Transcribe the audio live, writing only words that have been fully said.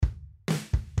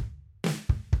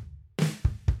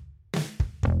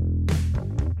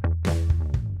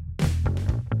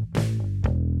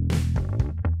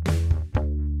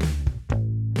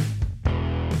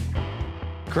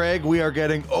Craig, we are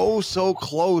getting so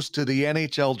close to the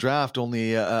NHL draft,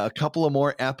 only a couple of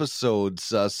more episodes.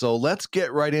 So let's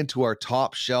get right into our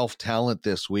top shelf talent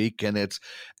this week. And it's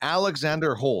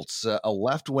Alexander Holtz, a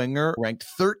left winger ranked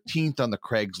 13th on the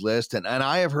Craig's list. And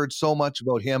I have heard so much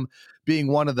about him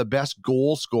being one of the best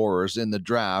goal scorers in the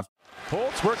draft.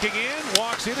 Holtz working in,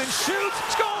 walks in and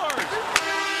shoots, scores!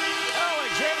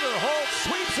 Alexander Holtz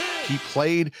sweeps in. He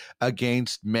played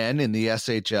against men in the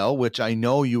SHL, which I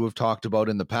know you have talked about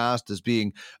in the past as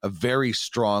being a very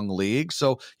strong league.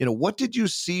 So, what did you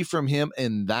see from him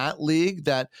in that league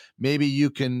that maybe you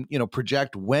can,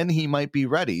 project when he might be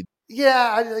ready?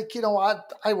 Yeah,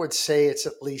 I would say it's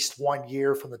at least 1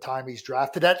 year from the time he's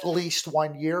drafted, at least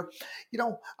 1 year.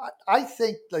 I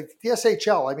think like the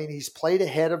SHL, I mean, he's played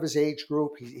ahead of his age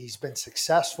group. He's been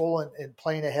successful in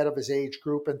playing ahead of his age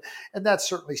group. And that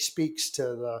certainly speaks to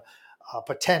the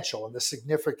potential and the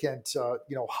significant,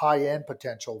 high-end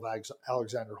potential of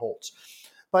Alexander Holtz.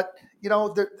 But,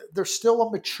 there's still a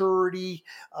maturity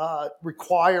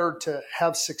required to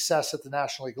have success at the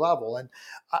National League level. And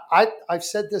I've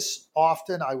said this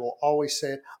often. I will always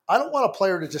say it. I don't want a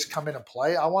player to just come in and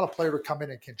play. I want a player to come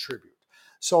in and contribute.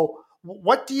 So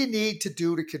what do you need to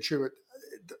do to contribute?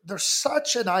 There's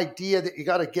such an idea that you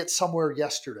got to get somewhere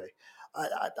yesterday.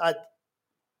 I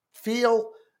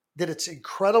feel that it's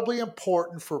incredibly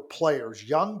important for players,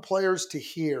 young players, to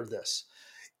hear this.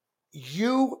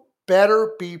 You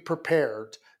better be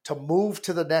prepared to move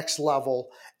to the next level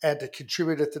and to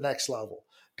contribute at the next level.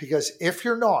 Because if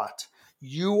you're not,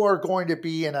 you are going to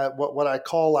be in what I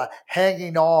call a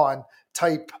hanging on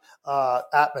type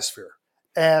atmosphere.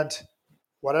 And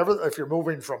whatever, if you're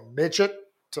moving from midget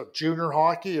to junior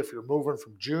hockey, if you're moving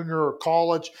from junior or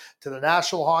college to the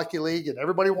National Hockey League, and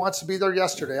everybody wants to be there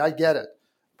yesterday, I get it.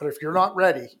 But if you're not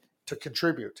ready to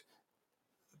contribute,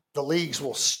 the leagues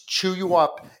will chew you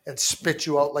up and spit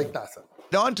you out like nothing.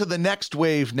 On to the next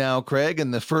wave now, Craig.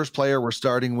 And the first player we're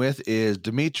starting with is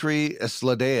Dmitry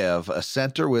Sladeev, a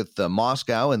center with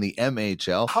Moscow in the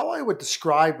MHL. How I would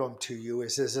describe him to you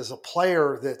is as a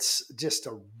player that's just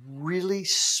a really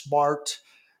smart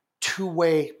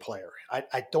two-way player.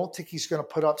 I don't think he's going to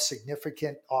put up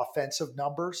significant offensive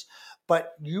numbers,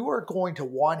 but you are going to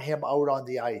want him out on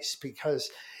the ice because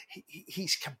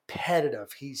he's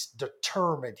competitive, he's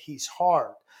determined, he's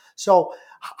hard. So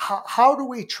how do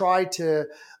we try to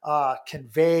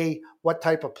convey what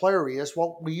type of player he is?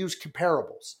 Well, we use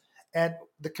comparables. And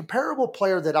the comparable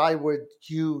player that I would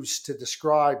use to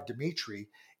describe Dmitry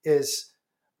is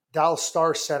Dallas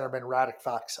Stars centerman Radek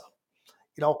Faksa.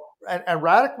 And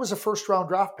Radek was a first-round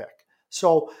draft pick.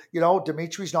 So,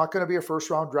 Dimitri's not going to be a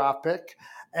first-round draft pick.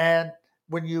 And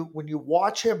when you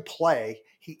watch him play,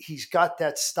 he's got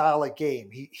that style of game.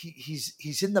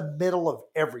 He's in the middle of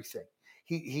everything.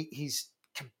 He's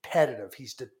competitive.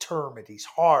 He's determined. He's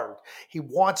hard. He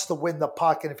wants to win the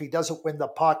puck, and if he doesn't win the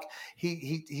puck,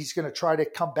 he's going to try to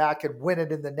come back and win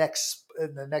it in the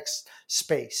next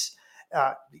space.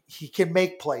 He can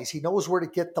make plays. He knows where to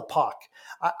get the puck.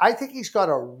 I think he's got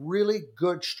a really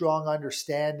good, strong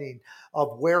understanding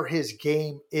of where his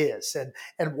game is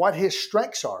and what his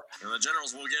strengths are. And the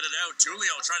Generals will get it out.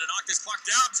 Tulio trying to knock this puck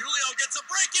down. Tulio gets a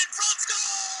break in front,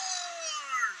 scores!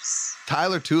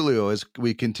 Tyler Tulio, as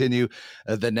we continue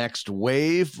the next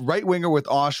wave. Right winger with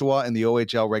Oshawa in the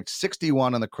OHL, ranked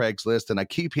 61 on the Craig's list. And I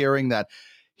keep hearing that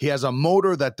he has a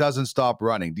motor that doesn't stop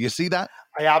running. Do you see that?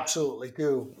 I absolutely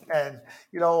do. And,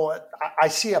 I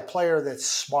see a player that's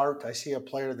smart. I see a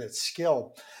player that's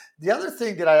skilled. The other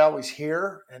thing that I always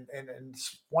hear, and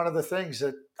it's one of the things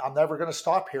that I'm never going to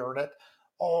stop hearing it,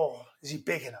 oh, is he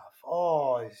big enough?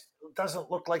 Oh, it doesn't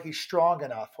look like he's strong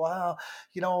enough. Well,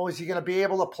 is he going to be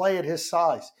able to play at his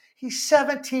size? He's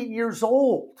 17 years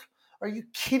old. Are you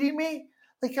kidding me?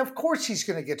 Like, of course he's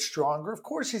going to get stronger. Of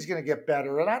course he's going to get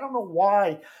better. And I don't know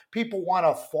why people want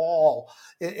to fall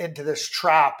into this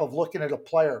trap of looking at a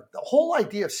player. The whole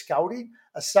idea of scouting,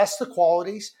 assess the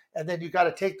qualities, and then you got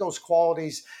to take those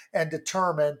qualities and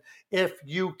determine if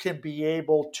you can be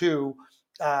able to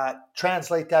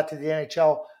translate that to the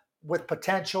NHL with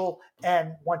potential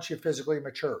and once you physically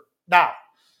mature. Now,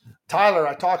 Tyler,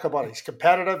 I talk about it. He's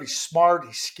competitive, he's smart,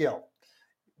 he's skilled.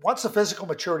 Once the physical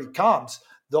maturity comes,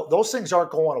 those things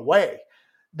aren't going away.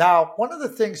 Now, one of the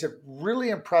things that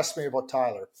really impressed me about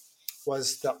Tyler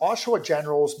was the Oshawa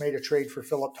Generals made a trade for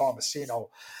Philip Tomasino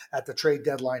at the trade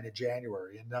deadline in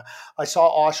January. And I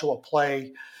saw Oshawa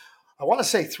play, I want to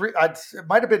say three, it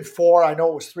might have been four. I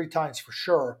know it was three times for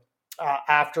sure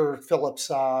after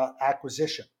Philip's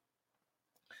acquisition.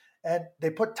 And they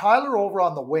put Tyler over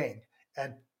on the wing,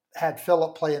 and had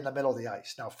Phillip play in the middle of the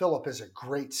ice. Now, Phillip is a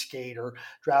great skater,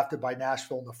 drafted by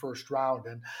Nashville in the first round.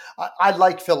 And I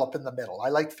like Phillip in the middle. I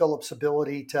like Phillip's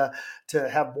ability to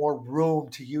have more room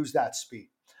to use that speed.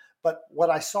 But what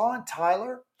I saw in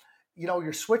Tyler,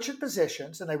 you're switching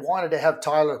positions, and they wanted to have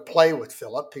Tyler play with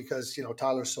Phillip because,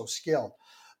 Tyler's so skilled.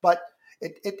 But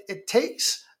it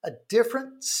takes a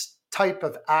different type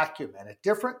of acumen, a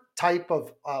different type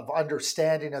of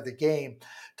understanding of the game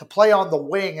to play on the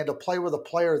wing and to play with a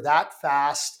player that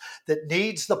fast, that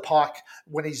needs the puck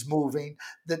when he's moving,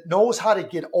 that knows how to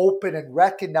get open and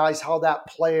recognize how that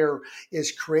player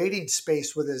is creating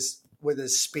space with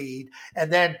his speed,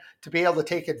 and then to be able to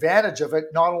take advantage of it,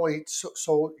 not only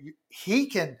so he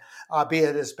can be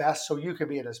at his best, so you can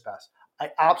be at his best. I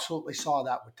absolutely saw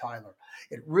that with Tyler.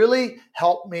 It really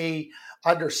helped me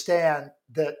understand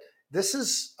that this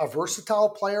is a versatile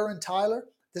player in Tyler.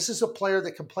 This is a player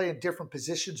that can play in different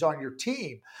positions on your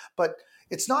team, but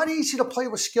it's not easy to play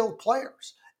with skilled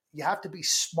players. You have to be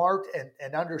smart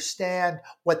and understand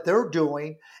what they're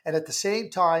doing, and at the same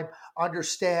time,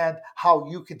 understand how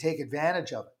you can take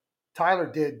advantage of it. Tyler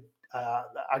did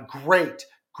a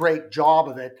great job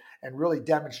of it and really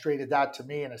demonstrated that to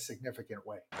me in a significant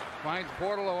way. Finds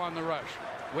Bordeleau on the rush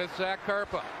with Zach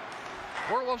Carpa.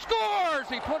 Bordeleau scores!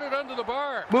 He put it under the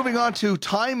bar. Moving on to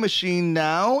Time Machine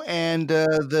now, and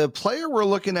the player we're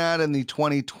looking at in the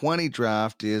 2020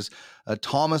 draft is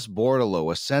Thomas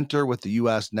Bordeleau, a center with the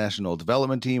U.S. National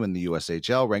Development Team in the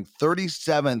USHL, ranked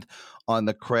 37th on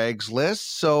the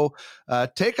Craigslist. So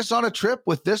take us on a trip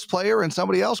with this player and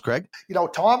somebody else, Craig.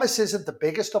 Thomas isn't the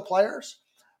biggest of players,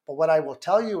 but what I will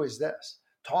tell you is this.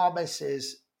 Thomas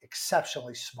is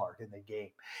exceptionally smart in the game.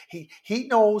 He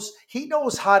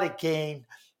knows how to gain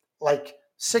like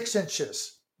 6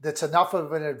 inches. That's enough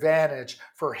of an advantage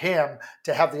for him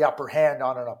to have the upper hand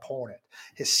on an opponent.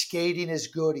 His skating is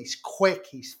good. He's quick.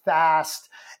 He's fast.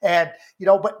 And,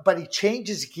 but he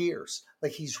changes gears.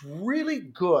 Like, he's really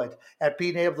good at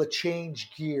being able to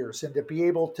change gears and to be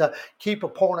able to keep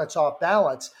opponents off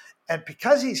balance. And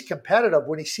because he's competitive,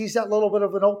 when he sees that little bit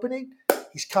of an opening,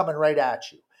 he's coming right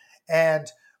at you.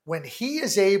 And when he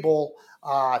is able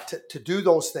to do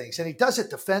those things, and he does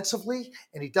it defensively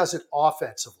and he does it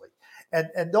offensively,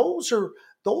 and those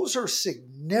are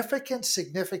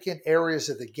significant areas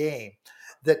of the game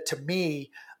that, to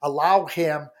me, allow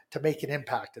him to make an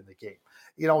impact in the game.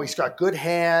 He's got good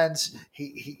hands.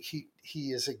 He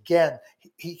is, again,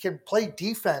 he can play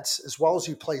defense as well as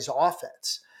he plays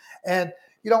offense. And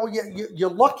you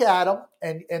look at him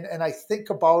and I think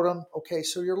about him. Okay,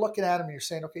 so you're looking at him and you're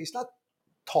saying, okay, he's not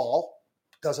tall,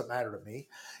 doesn't matter to me.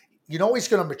 He's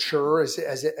going to mature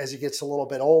as he gets a little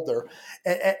bit older.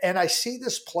 And I see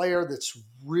this player that's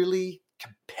really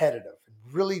competitive,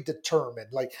 really determined.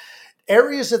 Like,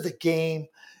 areas of the game,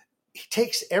 he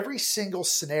takes every single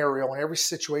scenario and every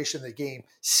situation in the game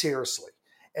seriously.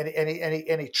 And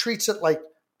he treats it like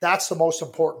that's the most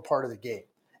important part of the game.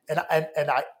 And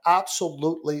I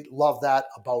absolutely love that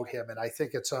about him. And I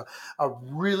think it's a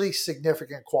really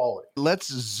significant quality. Let's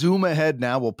zoom ahead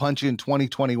now. We'll punch in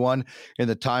 2021 in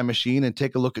the Time Machine and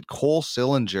take a look at Cole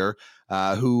Sillinger,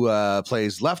 who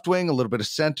plays left wing, a little bit of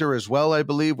center as well, I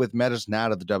believe, with Medicine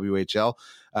Hat of the WHL.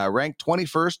 Ranked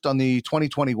 21st on the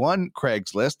 2021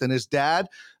 Craigslist. And his dad,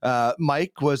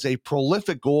 Mike, was a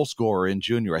prolific goal scorer in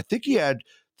junior. I think he had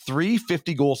 3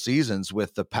 50-goal seasons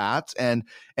with the Pats, and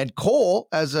Cole,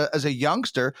 as a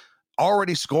youngster,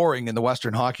 already scoring in the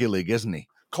Western Hockey League, isn't he?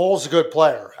 Cole's a good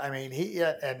player. I mean,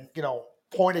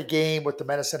 point a game with the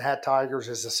Medicine Hat Tigers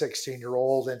as a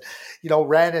 16-year-old, and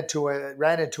ran into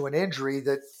an injury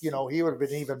that he would have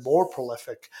been even more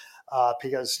prolific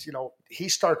because he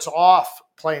starts off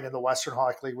playing in the Western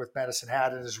Hockey League with Medicine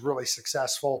Hat and is really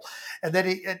successful, and then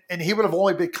he would have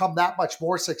only become that much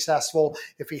more successful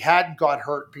if he hadn't got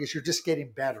hurt, because you're just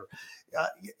getting better.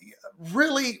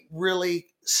 Really, really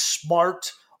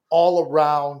smart all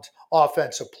around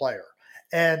offensive player.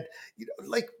 And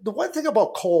like, the one thing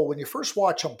about Cole, when you first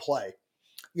watch him play,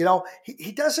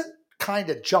 he doesn't kind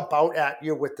of jump out at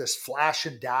you with this flash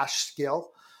and dash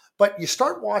skill, but you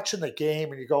start watching the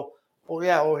game and you go, oh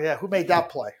yeah, who made that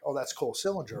play? Oh, that's Cole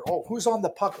Sillinger. Oh, who's on the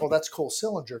puck? Oh, that's Cole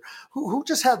Sillinger. Who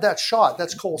just had that shot?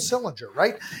 That's Cole Sillinger,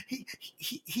 right?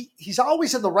 He's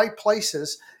always in the right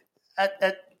places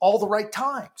at all the right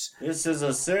times. This is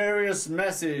a serious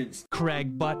message.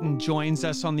 Craig Button joins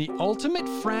us on the Ultimate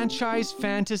Franchise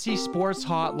Fantasy Sports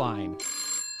Hotline.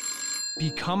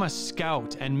 Become a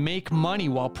scout and make money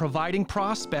while providing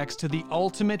prospects to the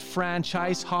Ultimate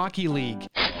Franchise Hockey League.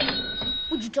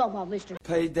 What you talking about, mister?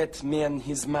 Pay that man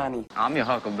his money. I'm your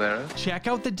huckleberry. Check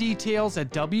out the details at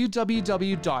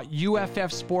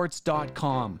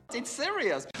www.uffsports.com. It's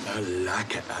serious. I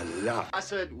like it a lot. I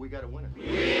said we got a winner.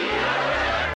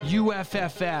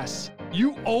 UFFS.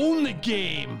 You own the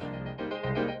game.